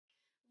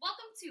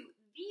to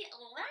the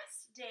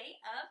last day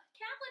of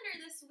calendar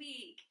this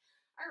week.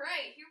 All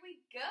right, here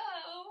we go.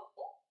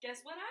 Oh,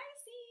 guess what I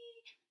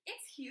see?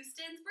 It's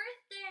Houston's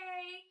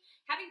birthday.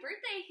 Happy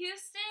birthday,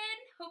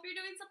 Houston. Hope you're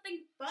doing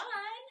something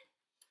fun.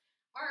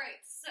 All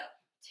right, so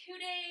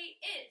today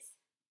is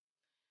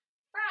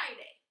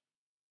Friday,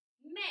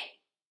 May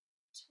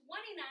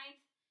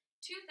 29th,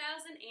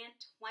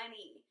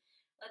 2020.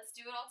 Let's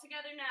do it all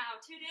together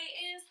now.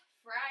 Today is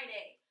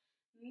Friday,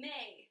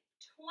 May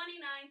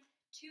 29th,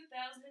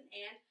 2020.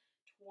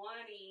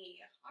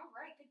 All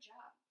right, good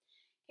job.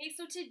 Okay,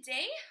 so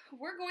today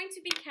we're going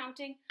to be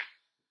counting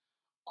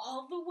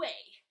all the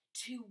way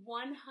to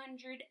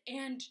 120.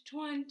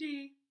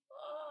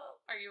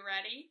 Oh, are you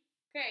ready?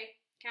 Okay,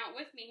 count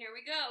with me. Here we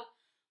go.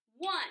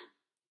 1,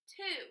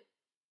 2,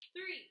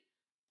 3,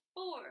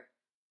 4,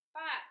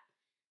 5,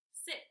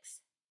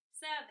 6,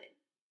 7,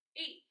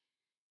 8,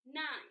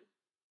 9,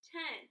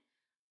 10,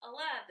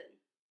 11,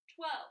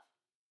 12,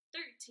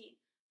 13,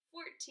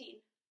 14,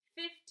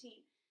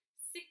 15,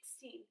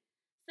 16,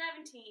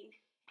 17,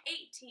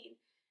 18,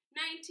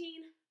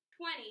 19,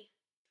 20,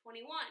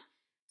 21,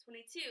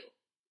 22,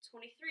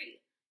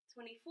 23,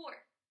 24,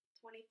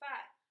 25,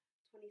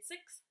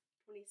 26,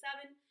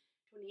 27,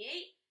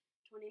 28,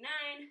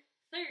 29,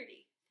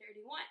 30,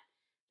 31,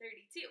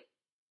 32,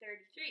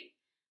 33,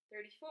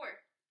 34,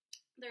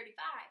 35,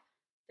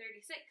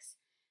 36,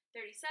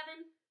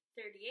 37,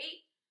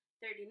 38,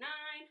 39,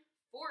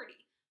 40,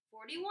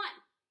 41,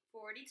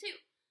 42,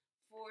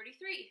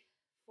 43,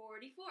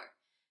 44,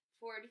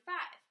 45,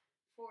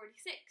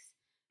 46,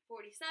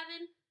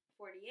 47,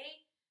 48,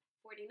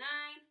 49,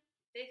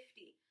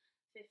 50,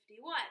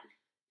 51,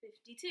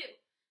 52,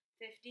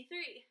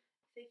 53,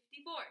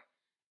 54,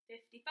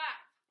 55,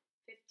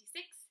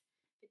 56,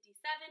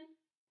 57,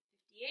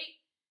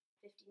 58,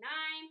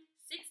 59,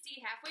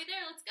 60, halfway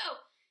there, let's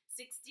go.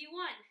 61,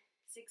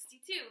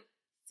 62,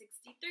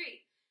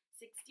 63,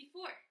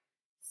 64,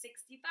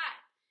 65,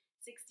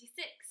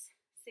 66,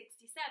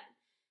 67,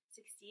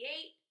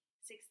 68,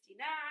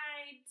 69,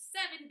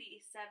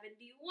 70,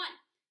 71,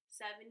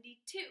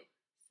 72,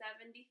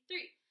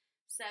 73,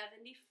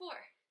 74,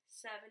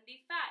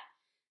 75,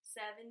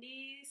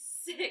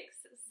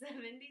 76,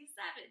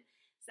 77,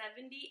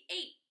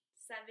 78,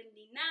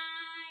 79,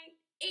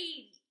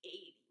 80,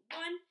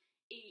 81,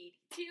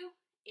 82,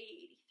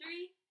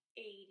 83,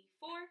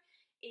 84,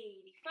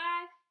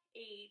 85,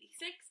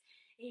 86,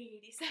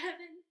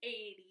 87,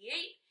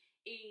 88,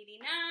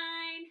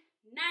 89,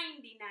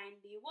 90,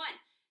 91,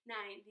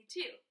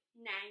 92,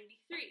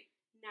 93,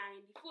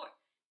 94,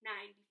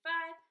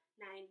 95,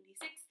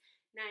 96,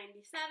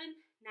 97,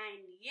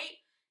 98,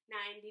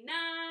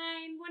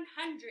 99,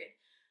 100,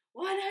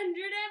 101,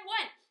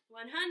 102,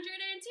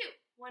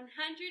 103,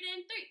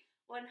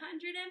 104,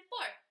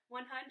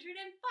 105,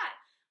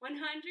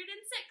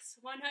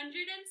 106,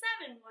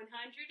 107, 108,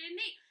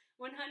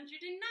 109,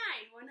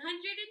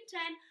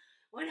 110,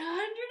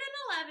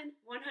 111,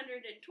 112,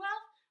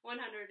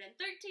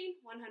 113,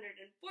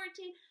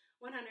 114,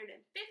 115,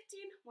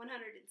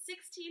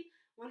 116,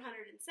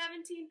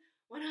 117,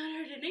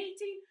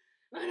 118,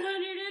 119,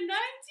 120!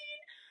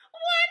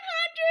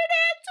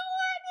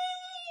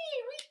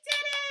 We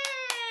did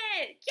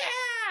it!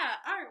 Yeah!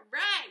 All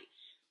right.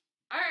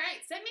 All right,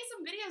 send me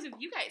some videos of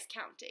you guys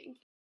counting.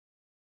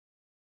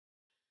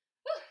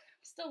 Whew,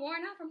 I'm still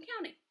worn out from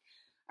counting.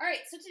 All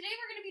right, so today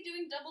we're going to be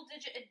doing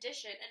double-digit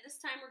addition, and this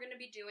time we're going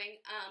to be doing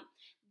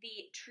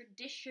the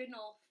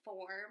traditional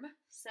form.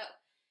 So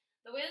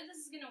the way that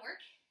this is going to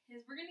work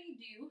is we're going to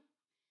do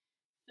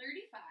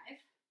 35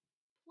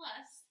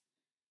 plus,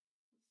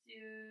 let's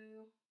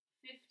do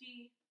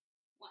 51.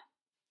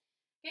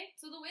 Okay,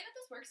 so the way that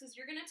this works is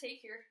you're going to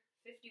take your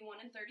 51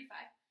 and 35.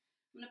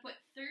 I'm going to put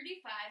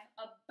 35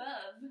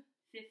 above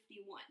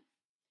 51.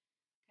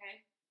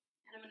 Okay,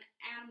 and I'm going to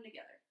add them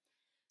together.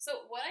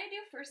 So what I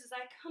do first is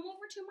I come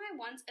over to my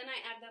ones and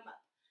I add them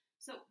up.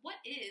 So what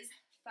is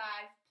 5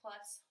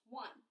 plus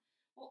 1?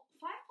 Well,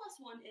 5 plus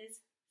 1 is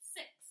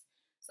 6.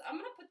 So I'm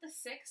going to put the 6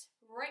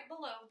 right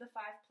below the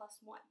 5 plus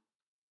 1.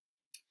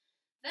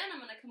 Then I'm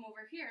going to come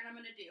over here and I'm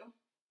going to do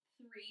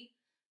 3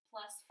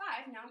 plus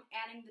 5. Now I'm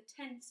adding the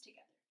 10s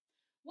together.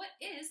 What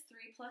is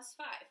 3 plus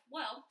 5?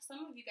 Well,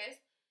 some of you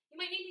guys,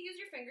 you might need to use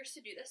your fingers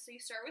to do this. So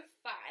you start with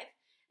 5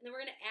 and then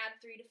we're going to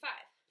add 3 to 5.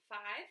 5,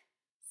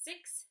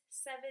 6,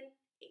 7,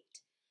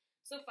 8.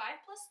 So 5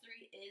 plus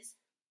 3 is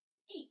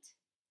 8.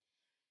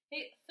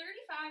 Okay,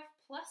 35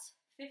 plus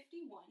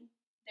 51,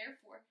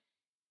 therefore,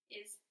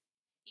 is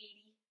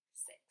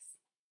 86.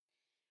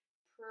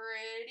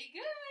 Pretty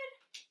good.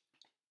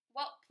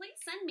 Well, please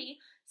send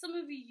me some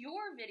of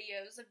your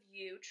videos of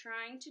you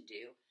trying to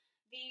do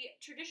the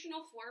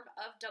traditional form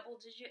of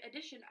double-digit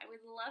addition. I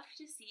would love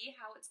to see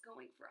how it's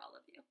going for all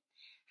of you.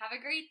 Have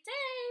a great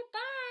day.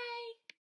 Bye.